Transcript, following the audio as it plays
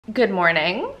Good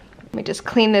morning. Let me just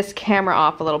clean this camera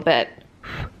off a little bit.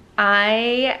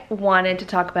 I wanted to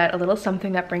talk about a little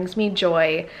something that brings me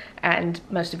joy, and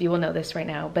most of you will know this right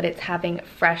now, but it's having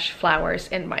fresh flowers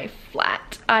in my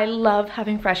flat. I love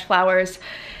having fresh flowers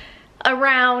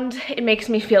around. It makes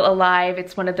me feel alive.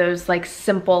 It's one of those like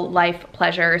simple life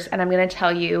pleasures, and I'm gonna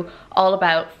tell you all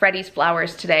about Freddie's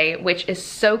flowers today, which is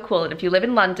so cool. And if you live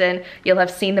in London, you'll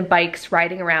have seen the bikes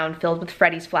riding around filled with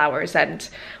Freddie's flowers, and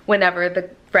whenever the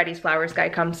Freddie's flowers guy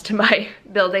comes to my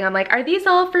building, I'm like, are these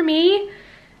all for me?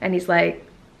 And he's like,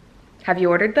 have you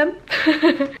ordered them?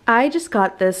 I just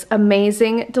got this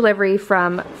amazing delivery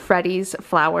from Freddie's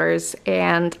Flowers,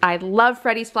 and I love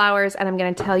Freddie's Flowers, and I'm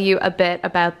gonna tell you a bit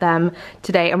about them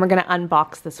today, and we're gonna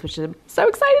unbox this, which I'm so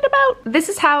excited about. This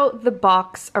is how the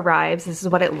box arrives. This is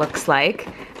what it looks like,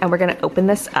 and we're gonna open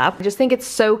this up. I just think it's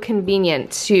so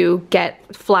convenient to get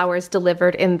flowers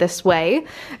delivered in this way,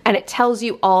 and it tells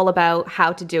you all about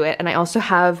how to do it. And I also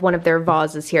have one of their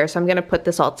vases here, so I'm gonna put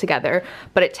this all together,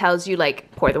 but it tells you like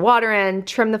pour the water in,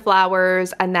 trim the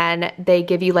flowers, and then they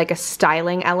give you like a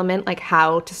styling element, like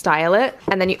how to style it.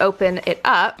 And then you open it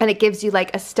up and it gives you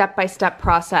like a step-by-step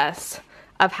process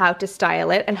of how to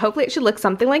style it, and hopefully it should look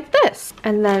something like this.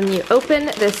 And then you open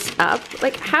this up.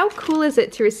 Like, how cool is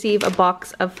it to receive a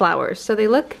box of flowers? So they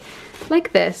look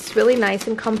like this, really nice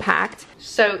and compact.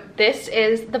 So this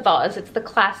is the vase. It's the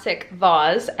Classic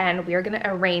Vase, and we're gonna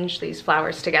arrange these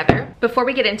flowers together. Before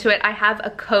we get into it, I have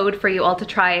a code for you all to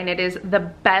try, and it is the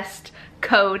best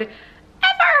code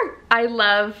ever. I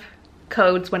love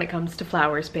codes when it comes to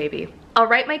flowers, baby. I'll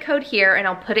write my code here and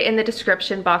I'll put it in the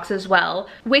description box as well.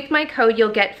 With my code, you'll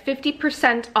get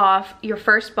 50% off your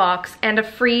first box and a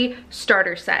free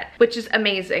starter set, which is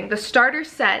amazing. The starter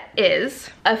set is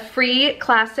a free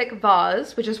Classic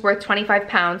Vase, which is worth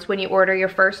 £25 when you order your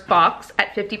first box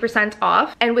at 50%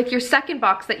 off. And with your second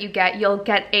box that you get, you'll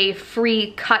get a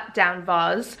free Cut Down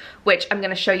Vase, which I'm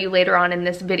gonna show you later on in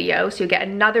this video. So you get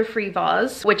another free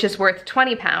vase, which is worth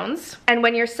 £20. And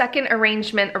when your second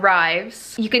arrangement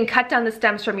arrives, you can cut down the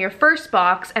stems from your first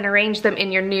box and arrange them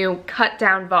in your new Cut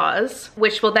Down Vase,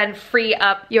 which will then free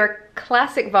up your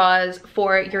Classic Vase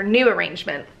for your new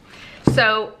arrangement.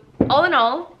 So all in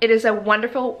all, it is a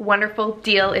wonderful, wonderful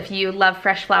deal if you love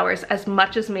fresh flowers as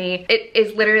much as me. It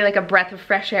is literally like a breath of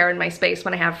fresh air in my space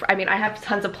when I have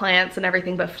tons of plants and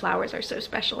everything, but flowers are so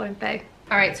special, aren't they?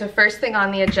 All right, so first thing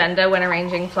on the agenda when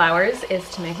arranging flowers is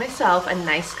to make myself a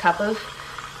nice cup of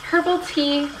herbal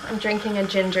tea. I'm drinking a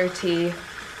ginger tea.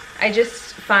 I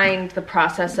just find the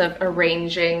process of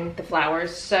arranging the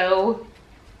flowers so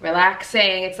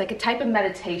relaxing. It's like a type of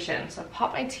meditation. So I'll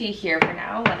pop my tea here for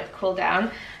now, let it cool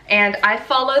down. And I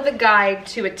follow the guide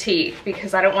to a T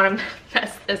because I don't want to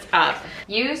mess this up.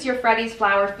 Use your Freddie's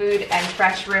flower food and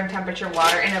fresh room temperature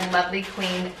water in a lovely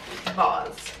clean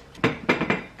vase.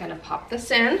 Gonna pop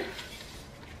this in.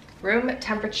 Room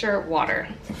temperature water.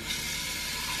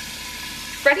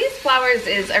 Freddie's Flowers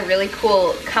is a really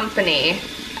cool company.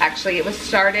 Actually, it was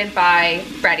started by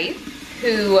Freddie,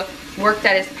 who worked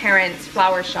at his parents'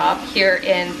 flower shop here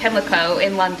in Pimlico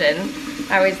in London.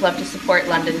 I always love to support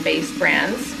London-based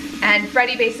brands. And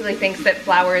Freddie basically thinks that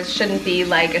flowers shouldn't be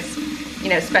like a,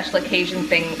 special occasion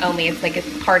thing only. It's like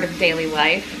a part of daily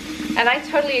life. And I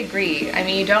totally agree. I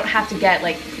mean, you don't have to get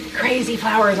like crazy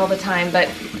flowers all the time, but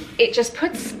it just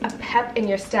puts a pep in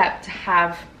your step to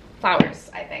have flowers,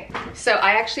 I think. So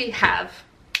I actually have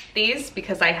these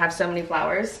because I have so many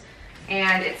flowers,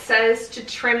 and it says to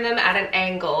trim them at an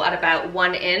angle at about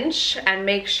 1 inch and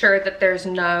make sure that there's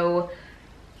no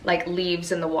like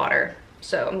leaves in the water.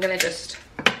 So I'm gonna just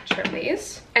trim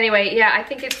these. Anyway, yeah, I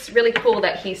think it's really cool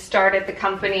that he started the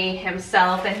company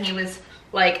himself and he was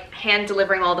like hand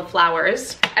delivering all the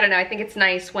flowers. I don't know, I think it's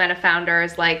nice when a founder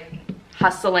is like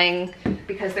hustling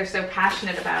because they're so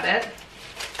passionate about it.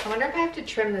 I wonder if I have to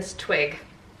trim this twig.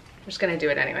 I'm just gonna do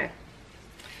it anyway.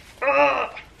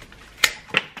 Ugh.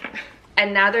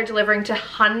 And now they're delivering to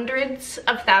hundreds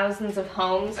of thousands of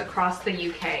homes across the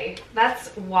UK.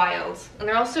 That's wild. And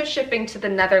they're also shipping to the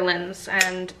Netherlands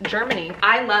and Germany.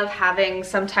 I love having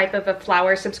some type of a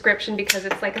flower subscription because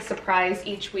it's like a surprise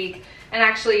each week. And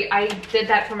actually, I did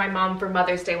that for my mom for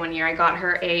Mother's Day one year. I got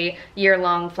her a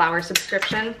year-long flower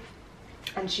subscription,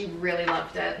 and she really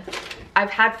loved it. I've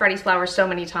had Freddie's flowers so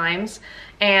many times,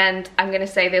 and I'm gonna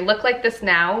say they look like this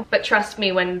now, but trust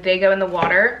me, when they go in the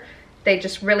water, they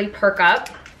just really perk up.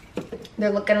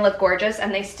 They're gonna look gorgeous,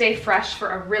 and they stay fresh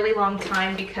for a really long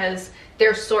time because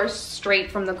they're sourced straight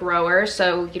from the grower,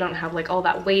 so you don't have like all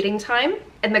that waiting time.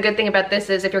 And the good thing about this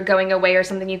is if you're going away or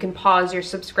something, you can pause your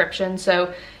subscription,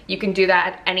 so you can do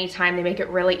that at any time. They make it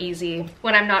really easy.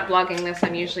 When I'm not vlogging this,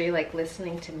 I'm usually like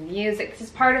listening to music. This is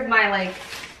part of my like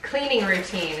cleaning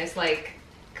routine, is like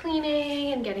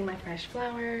cleaning and getting my fresh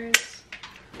flowers.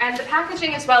 And the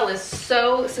packaging as well is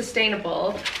so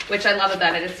sustainable, which I love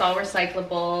about it. It's all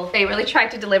recyclable. They really tried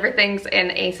to deliver things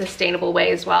in a sustainable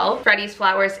way as well. Freddie's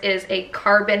Flowers is a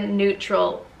carbon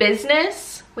neutral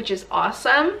business, which is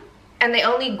awesome. And they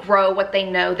only grow what they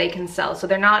know they can sell. So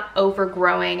they're not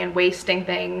overgrowing and wasting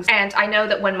things. And I know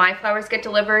that when my flowers get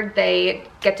delivered, they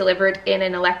get delivered in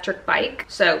an electric bike.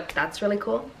 So that's really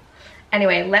cool.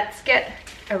 Anyway, let's get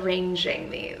arranging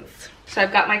these. So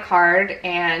I've got my card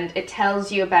and it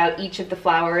tells you about each of the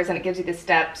flowers and it gives you the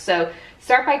steps. So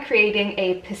start by creating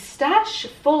a pistache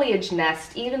foliage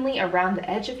nest evenly around the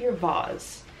edge of your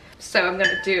vase. So I'm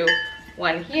gonna do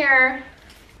one here,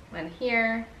 one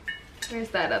here. Where's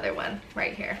that other one?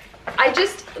 Right here. I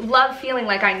just love feeling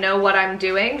like I know what I'm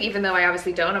doing, even though I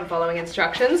obviously don't, I'm following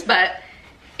instructions, but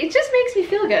it just makes me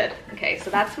feel good. Okay, so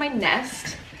that's my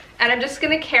nest. And I'm just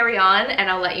gonna carry on and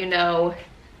I'll let you know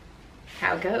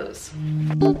how it goes.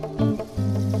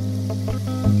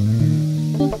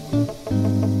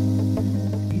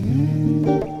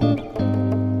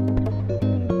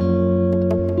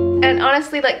 And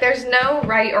honestly, like there's no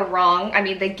right or wrong. I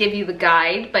mean, they give you the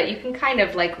guide, but you can kind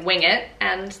of like wing it.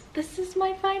 And this is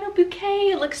my final bouquet.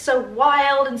 It looks so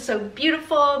wild and so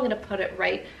beautiful. I'm gonna put it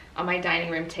right on my dining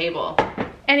room table.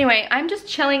 Anyway, I'm just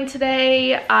chilling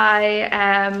today.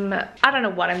 I don't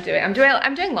know what I'm doing. I'm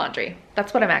doing laundry.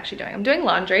 That's what I'm actually doing. I'm doing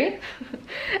laundry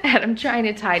and I'm trying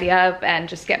to tidy up and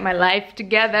just get my life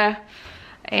together.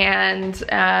 And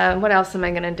what else am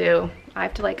I gonna do? I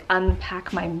have to like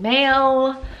unpack my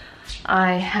mail.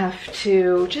 I have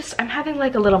to I'm having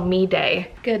like a little me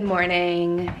day. Good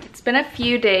morning. It's been a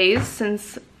few days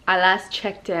since I last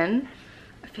checked in.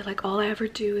 I feel like all I ever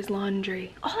do is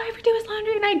laundry. All I ever do is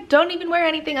laundry and I don't even wear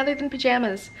anything other than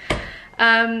pajamas.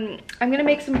 I'm gonna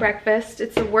make some breakfast.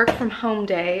 It's a work from home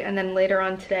day and then later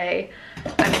on today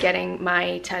I'm getting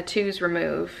my tattoos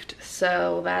removed.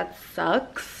 So that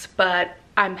sucks, but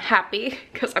I'm happy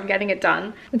because I'm getting it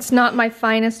done. It's not my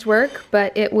finest work,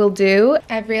 but it will do.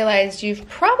 I've realized you've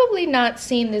probably not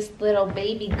seen this little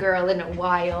baby girl in a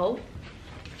while.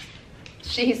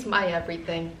 She's my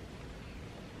everything.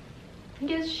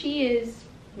 Yes, she is.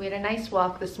 We had a nice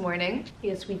walk this morning.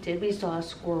 Yes, we did. We saw a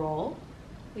squirrel.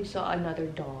 We saw another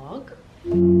dog.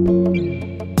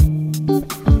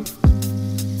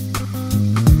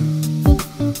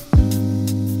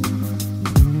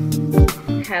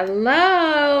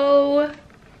 Hello.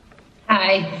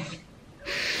 Hi.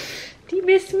 Do you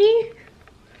miss me?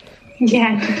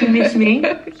 Yeah, did you miss me?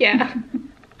 Yeah.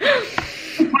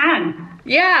 Tan.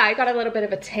 Yeah, I got a little bit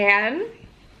of a tan.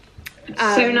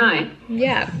 So nice.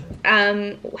 Yeah.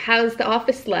 How's the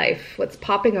office life? What's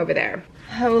popping over there?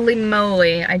 Holy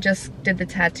moly, I just did the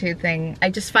tattoo thing. I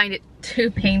just find it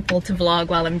too painful to vlog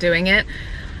while I'm doing it.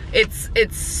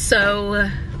 It's so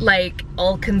like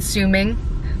all-consuming,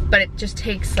 but it just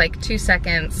takes like 2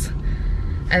 seconds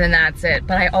and then that's it.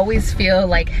 But I always feel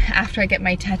like after I get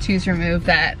my tattoos removed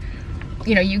that,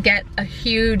 you know, you get a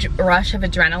huge rush of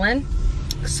adrenaline.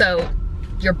 So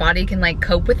your body can like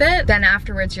cope with it. Then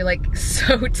afterwards you're like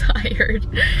so tired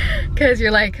because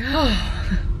you're like,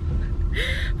 oh.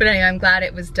 But anyway, I'm glad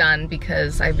it was done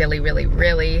because I really, really,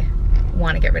 really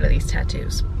want to get rid of these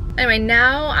tattoos. Anyway,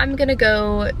 now I'm gonna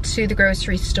go to the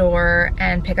grocery store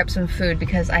and pick up some food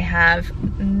because I have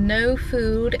no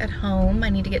food at home. I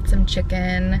need to get some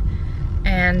chicken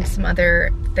and some other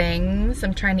things.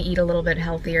 I'm trying to eat a little bit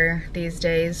healthier these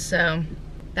days, so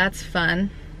that's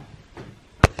fun.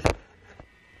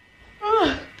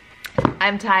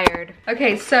 I'm tired.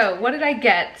 Okay, so what did I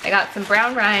get? I got some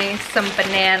brown rice, some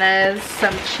bananas,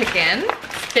 some chicken,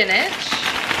 spinach,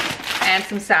 and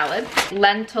some salad,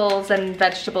 lentils and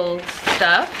vegetable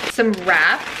stuff, some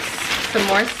wraps, some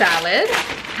more salad,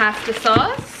 pasta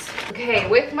sauce. Okay,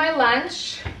 with my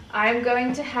lunch, I'm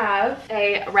going to have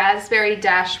a raspberry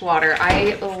dash water.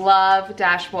 I love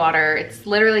dash water. It's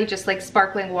literally just like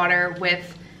sparkling water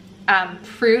with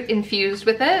fruit infused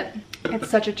with it. It's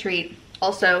such a treat.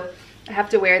 Also, I have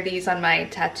to wear these on my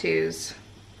tattoos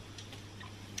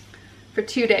for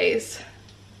 2 days.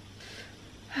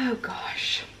 Oh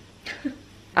gosh.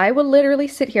 I will literally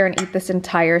sit here and eat this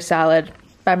entire salad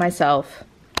by myself.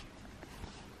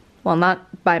 Well,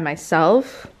 not by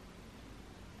myself,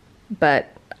 but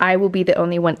I will be the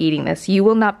only one eating this. You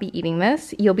will not be eating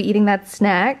this. You'll be eating that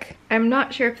snack. I'm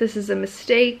not sure if this is a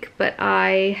mistake, but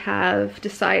I have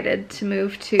decided to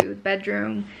move to the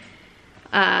bedroom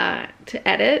to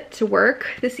edit, to work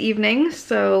this evening.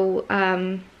 So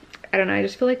I don't know, I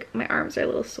just feel like my arms are a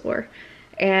little sore.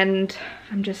 And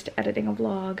I'm just editing a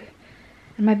vlog.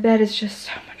 And my bed is just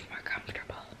so much more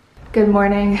comfortable. Good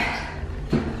morning.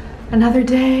 Another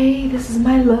day. This is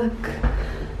my look.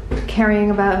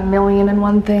 Carrying about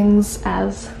 1,000,001 things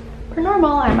as per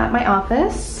normal. I'm at my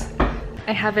office.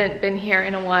 I haven't been here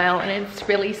in a while and it's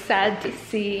really sad to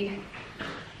see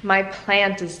my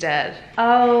plant is dead.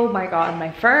 Oh my god,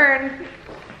 my fern.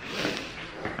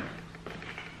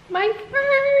 My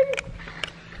fern.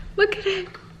 Look at it.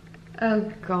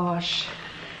 Oh gosh.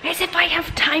 As if I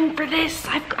have time for this.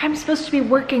 I'm supposed to be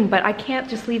working, but I can't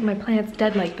just leave my plants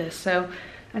dead like this, so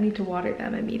I need to water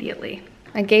them immediately.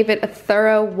 I gave it a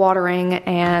thorough watering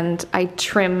and I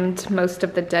trimmed most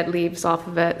of the dead leaves off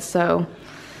of it, so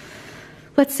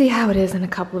let's see how it is in a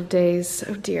couple of days.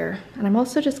 Oh dear. And I'm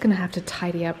also just gonna have to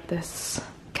tidy up this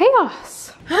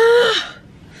chaos.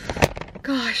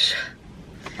 Gosh.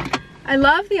 I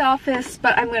love the office,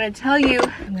 but I'm gonna tell you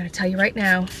right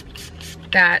now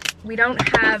that we don't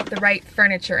have the right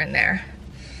furniture in there.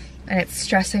 And it's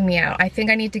stressing me out. I think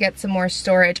I need to get some more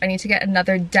storage. I need to get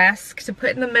another desk to put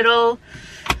in the middle.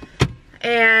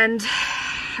 And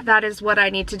that is what I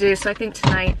need to do. So I think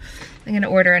tonight I'm gonna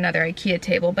order another IKEA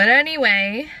table. But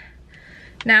anyway,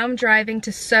 now I'm driving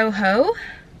to Soho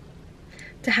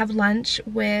to have lunch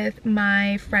with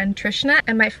my friend Trishna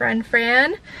and my friend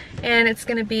Fran. And it's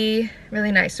gonna be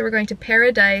really nice. So we're going to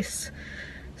Paradise,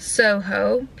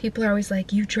 Soho. People are always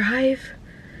like, you drive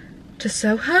to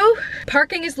Soho?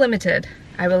 Parking is limited,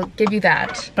 I will give you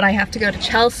that. But I have to go to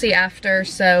Chelsea after,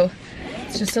 so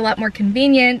it's just a lot more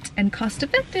convenient and cost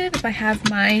effective if I have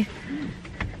my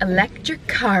electric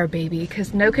car, baby,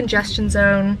 because no congestion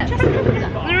zone.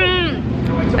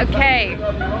 Okay,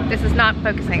 this is not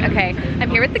focusing. Okay,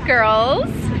 I'm here with the girls,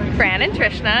 Fran and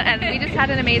Trishna, and we just had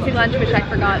an amazing lunch, which I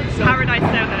forgot. Paradise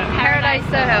Soho. Paradise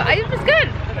Soho. It was good.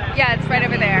 Yeah, it's right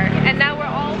over there. And now we're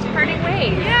all parting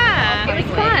ways. Yeah. It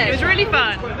was fun. It was really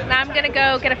fun. Now I'm gonna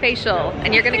go get a facial,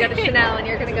 and you're gonna go to Chanel, and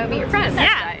you're gonna go meet your friends.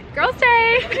 Yeah. Right. Girls'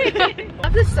 day.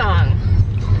 Love this song.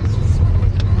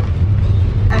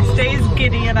 Esthé's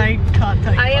giddy and I can't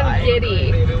tell you I am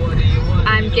giddy.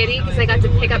 I'm giddy because I got to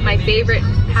pick up my favorite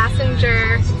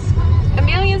passenger.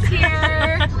 Amelia's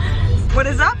here. What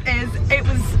is up is it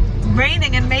was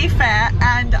raining in Mayfair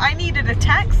and I needed a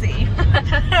taxi.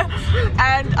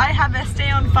 And I have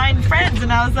Estée on Find Friends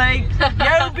and I was like,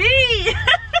 yo B,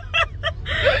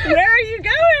 where are you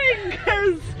going?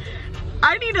 Because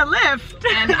I need a lift.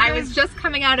 And I was just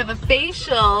coming out of a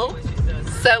facial,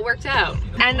 so it worked out.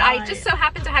 And I just so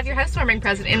happened to have your housewarming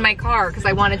present in my car because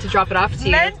I wanted to drop it off to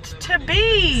you. Meant to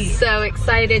be. So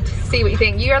excited to see what you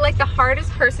think. You are like the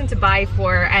hardest person to buy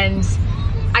for, and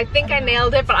I think I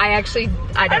nailed it, but I don't know.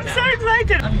 I'm so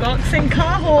excited. Unboxing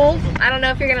car haul. I don't know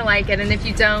if you're gonna like it, and if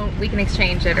you don't, we can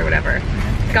exchange it or whatever.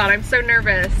 God, I'm so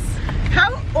nervous.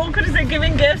 How awkward is it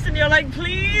giving gifts and you're like,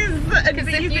 please? And Because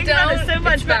if you you think about it don't, so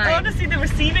much, it's but fine. honestly the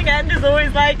receiving end is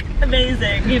always like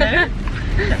amazing, you know?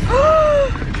 I've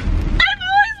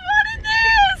always wanted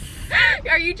this!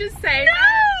 Are you just saying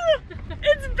No!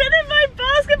 It's been in my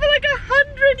basket for like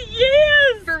 100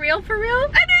 years! For real, for real?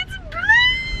 And it's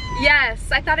blue! Yes,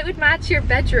 I thought it would match your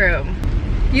bedroom.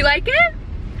 You like it?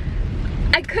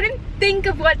 I couldn't think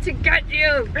of what to get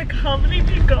you. I can't believe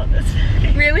you got this.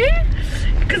 Really?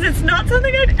 Because it's not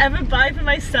something I'd ever buy for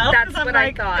myself. That's I'm what I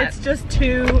like, thought. It's just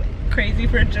too crazy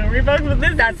for a jewelry box, but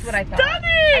this That's is what I thought. stunning!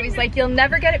 I was like, you'll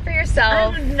never get it for I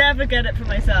yourself. would never get it for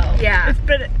myself. Yeah.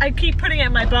 But I keep putting it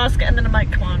in my basket and then I'm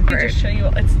like, come on, let me just show you.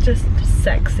 It's just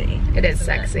sexy. It is isn't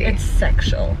sexy. It's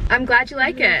sexual. I'm glad you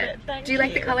like love it. it. Thank Do you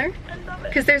like the you. color? I love it.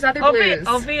 Because there's other blues.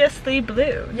 Obviously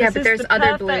blue. Yeah, This but is there's the other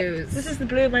perfect- blues. This is the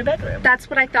blue of my bedroom. That's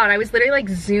what I thought. I was literally like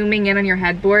zooming in on your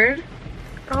headboard.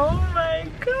 Oh my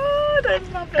god, I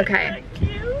love it. Okay. Thank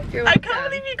you. You're I welcome. can't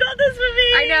believe you got this for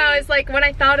me. I know, it's like when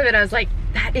I thought of it, I was like,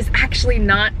 that is actually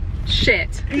not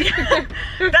shit.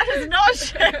 That is not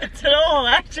shit at all,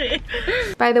 actually.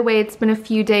 By the way, it's been a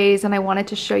few days and I wanted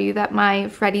to show you that my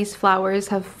Freddie's flowers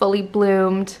have fully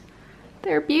bloomed.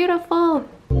 They're beautiful.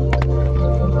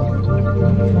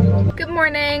 Good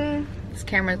morning. This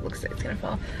camera looks like it's gonna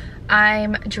fall.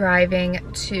 I'm driving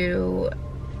to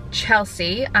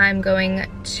Chelsea. I'm going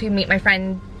to meet my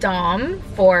friend Dom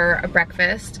for a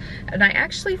breakfast, and I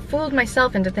actually fooled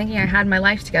myself into thinking I had my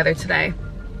life together today.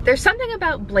 There's something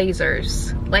about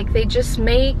blazers, like they just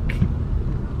make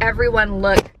everyone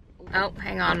look... Oh,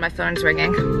 hang on, my phone's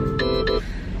ringing.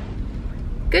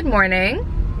 Good morning.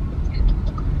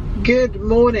 Good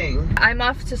morning. I'm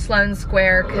off to Sloane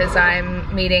Square because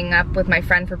I'm meeting up with my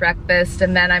friend for breakfast,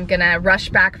 and then I'm gonna rush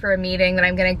back for a meeting, then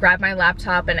I'm gonna grab my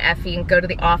laptop and Effie and go to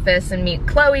the office and meet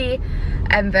Chloe,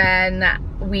 and then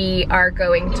we are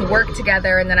going to work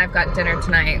together, and then I've got dinner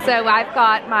tonight. So I've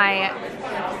got my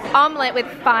omelet with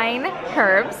fine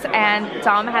herbs, and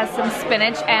Dom has some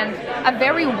spinach and a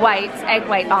very white, egg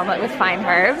white omelet with fine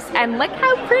herbs. And look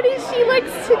how pretty she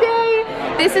looks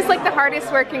today. This is like the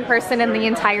hardest working person in the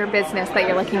entire business that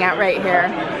you're looking at right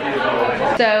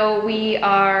here. So we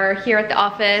are here at the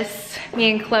office,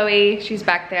 me and Chloe, she's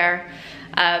back there.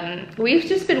 We've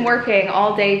just been working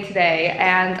all day today,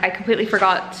 and I completely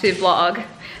forgot to vlog.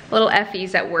 Little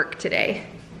Effie's at work today.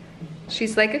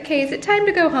 She's like, okay, is it time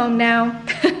to go home now?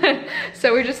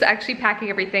 So we're just actually packing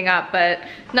everything up, but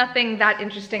nothing that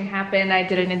interesting happened. I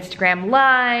did an Instagram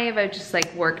live, I just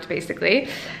like worked basically.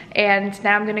 And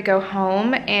now I'm gonna go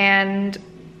home and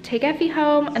take Effie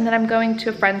home, and then I'm going to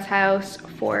a friend's house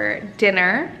for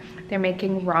dinner. They're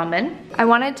making ramen. I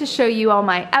wanted to show you all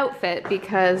my outfit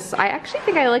because I actually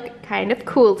think I look kind of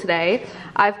cool today.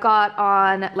 I've got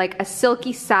on like a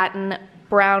silky satin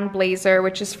brown blazer,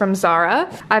 which is from Zara.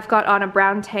 I've got on a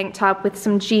brown tank top with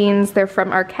some jeans, they're from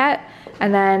Arquette,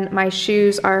 and then my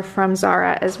shoes are from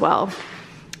Zara as well,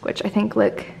 which I think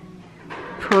look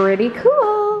pretty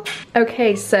cool.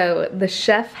 Okay, so the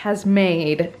chef has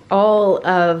made all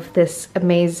of this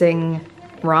amazing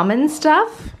ramen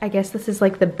stuff. I guess this is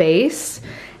like the base,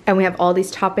 and we have all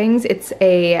these toppings. It's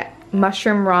a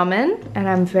mushroom ramen, and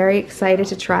I'm very excited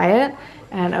to try it.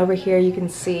 And over here you can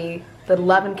see the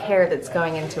love and care that's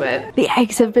going into it. The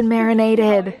eggs have been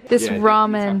marinated. This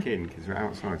ramen. We're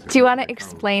outside, so do you want to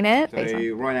explain it? So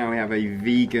right now we have a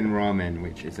vegan ramen,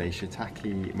 which is a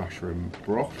shiitake mushroom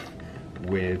broth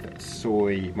with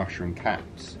soy mushroom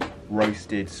caps,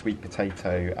 roasted sweet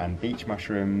potato and beach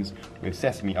mushrooms with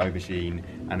sesame aubergine,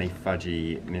 and a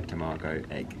fudgy nib tamago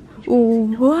egg.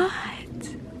 What?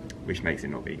 Which makes it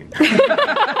not vegan.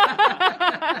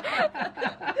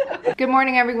 Good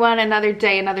morning, everyone. Another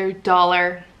day, another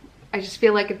dollar. I just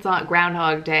feel like it's not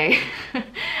Groundhog Day.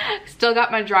 Still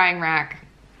got my drying rack.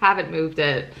 Haven't moved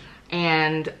it.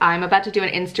 And I'm about to do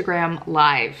an Instagram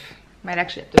live. Might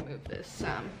actually have to move this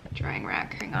drying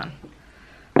rack. Hang on.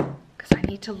 Because I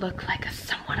need to look like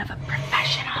somewhat of a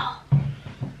professional.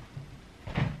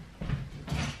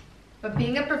 But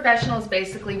being a professional is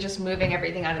basically just moving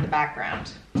everything out of the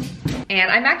background. And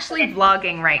I'm actually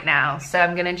vlogging right now, so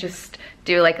I'm gonna just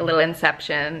do like a little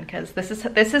inception, because this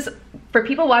is for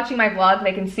people watching my vlog,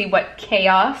 they can see what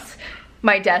chaos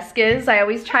my desk is. I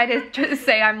always try to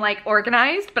say I'm like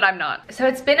organized, but I'm not. So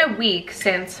it's been a week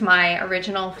since my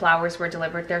original flowers were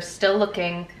delivered. They're still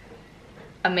looking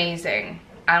amazing.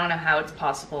 I don't know how it's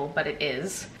possible, but it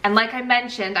is. And like I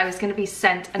mentioned, I was gonna be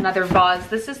sent another vase.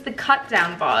 This is the Cut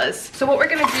Down Vase. So what we're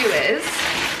gonna do is,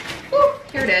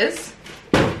 here it is.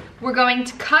 We're going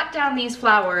to cut down these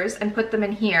flowers and put them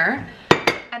in here.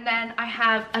 And then I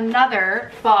have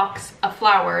another box of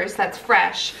flowers that's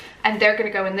fresh, and they're gonna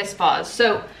go in this vase.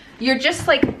 So you're just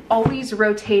like always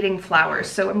rotating flowers.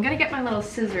 So I'm gonna get my little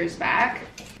scissors back,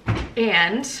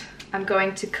 and I'm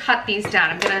going to cut these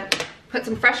down. I'm gonna put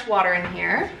some fresh water in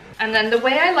here. And then the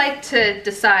way I like to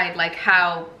decide like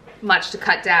how much to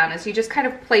cut down is you just kind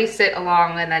of place it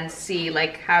along and then see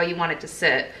like how you want it to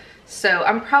sit. So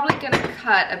I'm probably gonna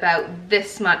cut about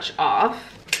this much off.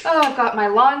 Oh, I've got my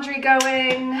laundry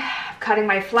going, I'm cutting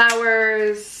my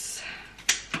flowers.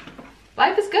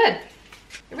 Life is good.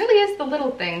 It really is the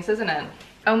little things, isn't it?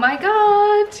 Oh my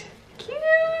God,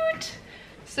 cute.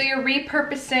 So you're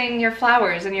repurposing your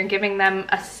flowers and you're giving them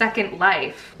a second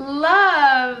life.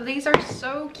 Love, these are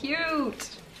so cute.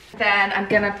 Then I'm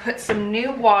gonna put some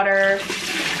new water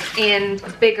in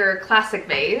the bigger Classic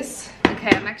Vase.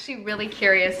 Okay, I'm actually really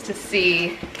curious to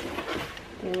see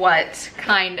what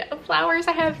kind of flowers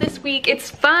I have this week. It's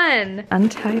fun.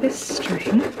 Untie this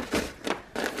string.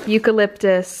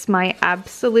 Eucalyptus, my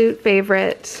absolute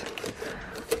favorite.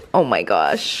 Oh my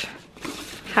gosh.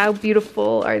 How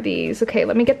beautiful are these? Okay,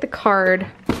 let me get the card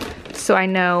so I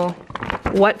know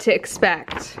what to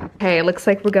expect. Okay, it looks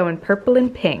like we're going purple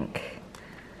and pink.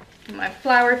 My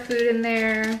flower food in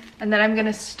there. And then I'm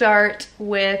gonna start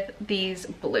with these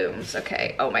blooms.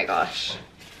 Okay, oh my gosh.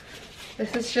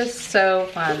 This is just so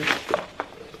fun.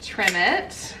 Trim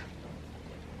it.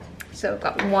 So I've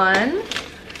got one.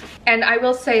 And I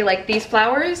will say, like, these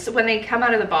flowers, when they come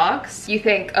out of the box, you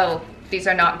think, oh, these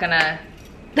are not gonna,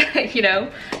 you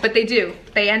know, but they do.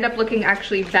 They end up looking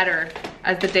actually better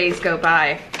as the days go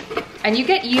by. And you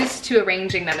get used to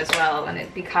arranging them as well, and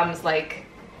it becomes like,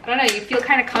 I don't know, you feel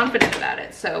kind of confident about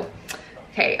it. So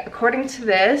Okay, according to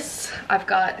this, I've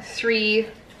got 3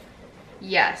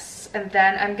 yes. And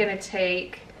then I'm gonna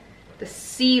take the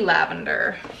sea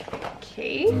lavender.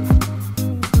 Okay.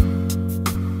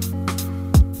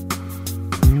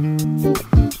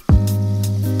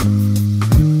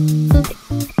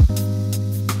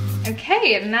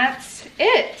 Okay, and that's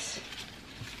it.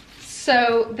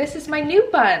 So this is my new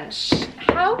bunch.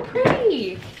 How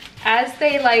pretty. As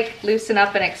they like loosen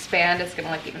up and expand, it's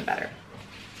gonna look even better.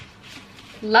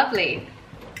 Lovely.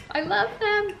 I love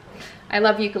them. I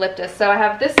love eucalyptus. So I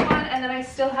have this one and then I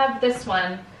still have this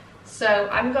one. So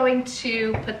I'm going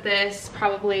to put this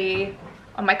probably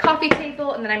on my coffee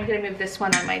table and then I'm gonna move this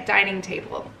one on my dining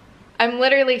table. I'm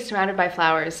literally surrounded by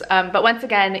flowers, but once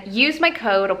again, use my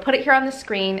code. I'll put it here on the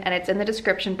screen and it's in the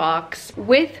description box.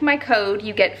 With my code,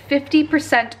 you get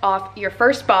 50% off your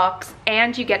first box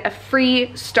and you get a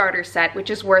free starter set,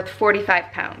 which is worth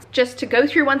 £45. Just to go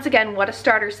through once again what a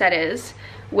starter set is,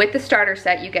 with the starter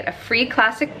set, you get a free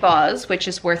classic vase, which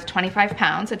is worth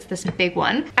 £25. It's this big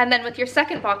one. And then with your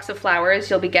second box of flowers,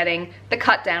 you'll be getting the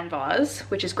cut down vase,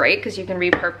 which is great because you can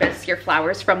repurpose your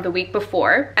flowers from the week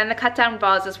before. And the cut down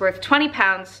vase is worth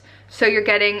 £20. So you're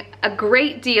getting a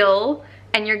great deal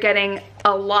and you're getting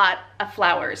a lot of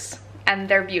flowers and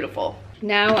they're beautiful.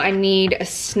 Now I need a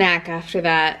snack after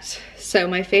that. So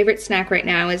my favorite snack right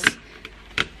now is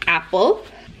apple.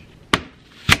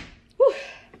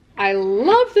 I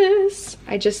love this.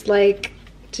 I just like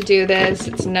to do this.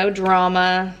 It's no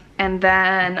drama. And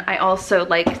then I also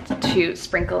like to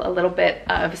sprinkle a little bit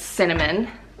of cinnamon.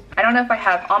 I don't know if I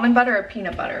have almond butter or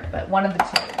peanut butter, but one of the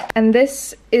two. And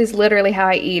this is literally how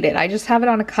I eat it. I just have it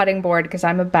on a cutting board because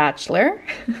I'm a bachelor.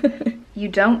 You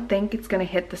don't think it's gonna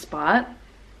hit the spot,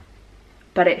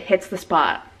 but it hits the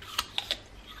spot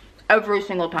every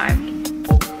single time.